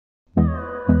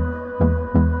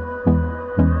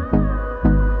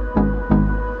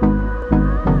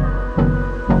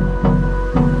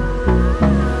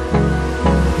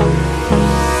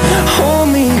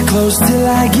close till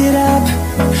I get up.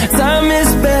 Time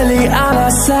is barely on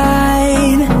our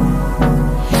side.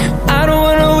 I don't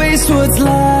wanna waste what's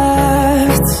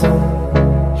left.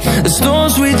 The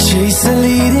storms we chase are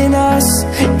leading us,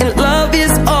 and love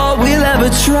is all we'll ever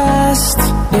trust.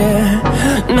 Yeah,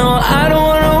 no, I don't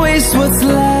wanna waste what's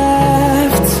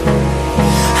left.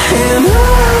 And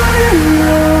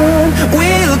on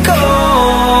we'll go,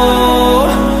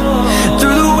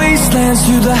 through the wastelands,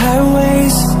 through the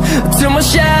highways, till my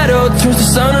shadow turns to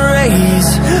sun rays.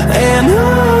 And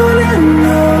on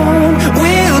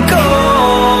we'll go,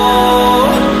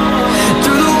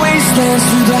 through the wastelands,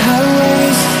 through the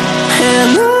highways,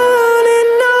 and on we'll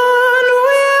go.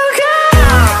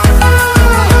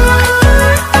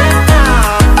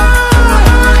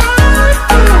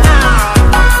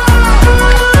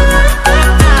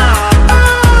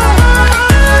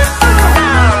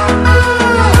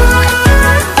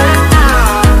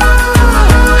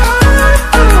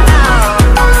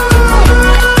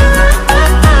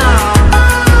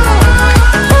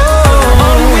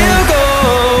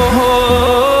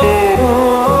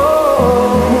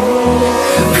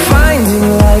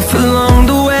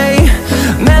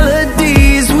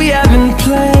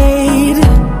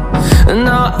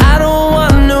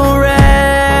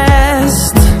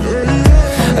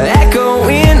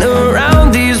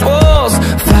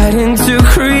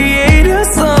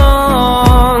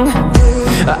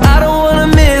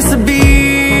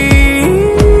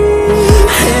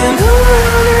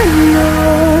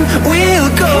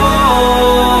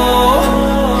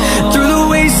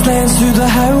 Through the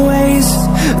highways,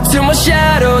 till my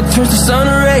shadow turns to sun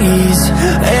rays.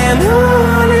 And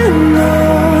on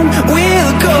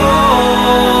we'll go,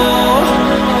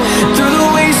 through the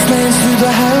wastelands, through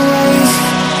the highways,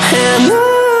 and on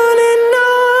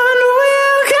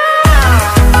we'll go.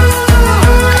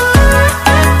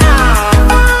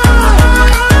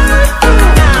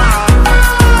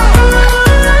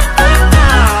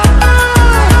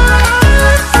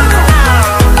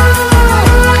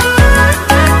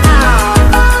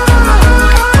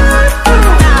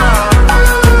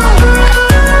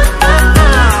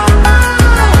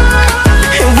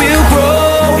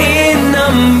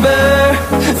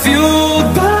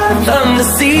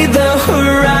 See the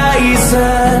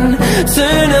horizon,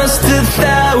 turn us to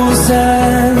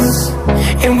thousands,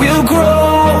 and we'll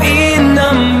grow in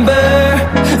number,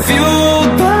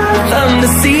 fueled by them. To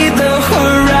see the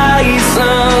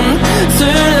horizon,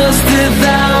 turn us to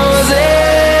thousands,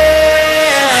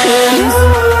 and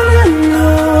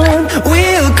on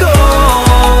we'll go,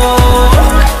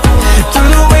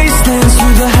 through the wastelands,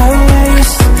 through the highways,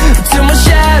 till my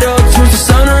shadow turns to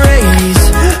sun rays.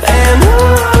 And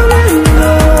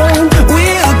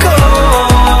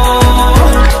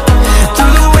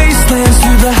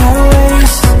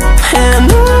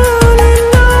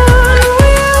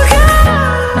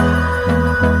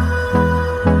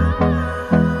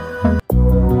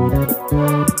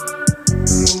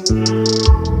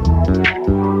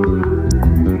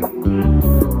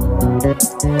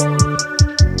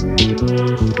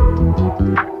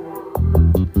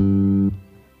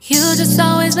you just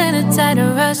always been a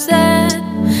tighter rush that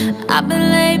I've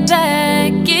been laid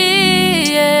back,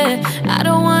 yeah. I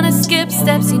don't wanna skip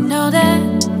steps, you know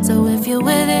that. So if you're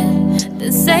with it,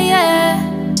 then say yeah.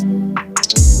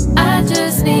 I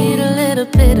just need a little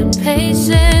bit of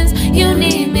patience. You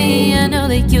need me, I know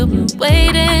that you've been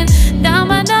waiting. Down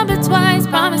my number twice,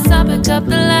 promise I'll pick up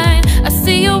the line. I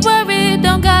see you worried,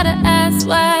 don't gotta ask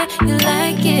why. You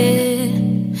like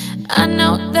it, I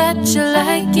know that you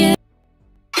like it.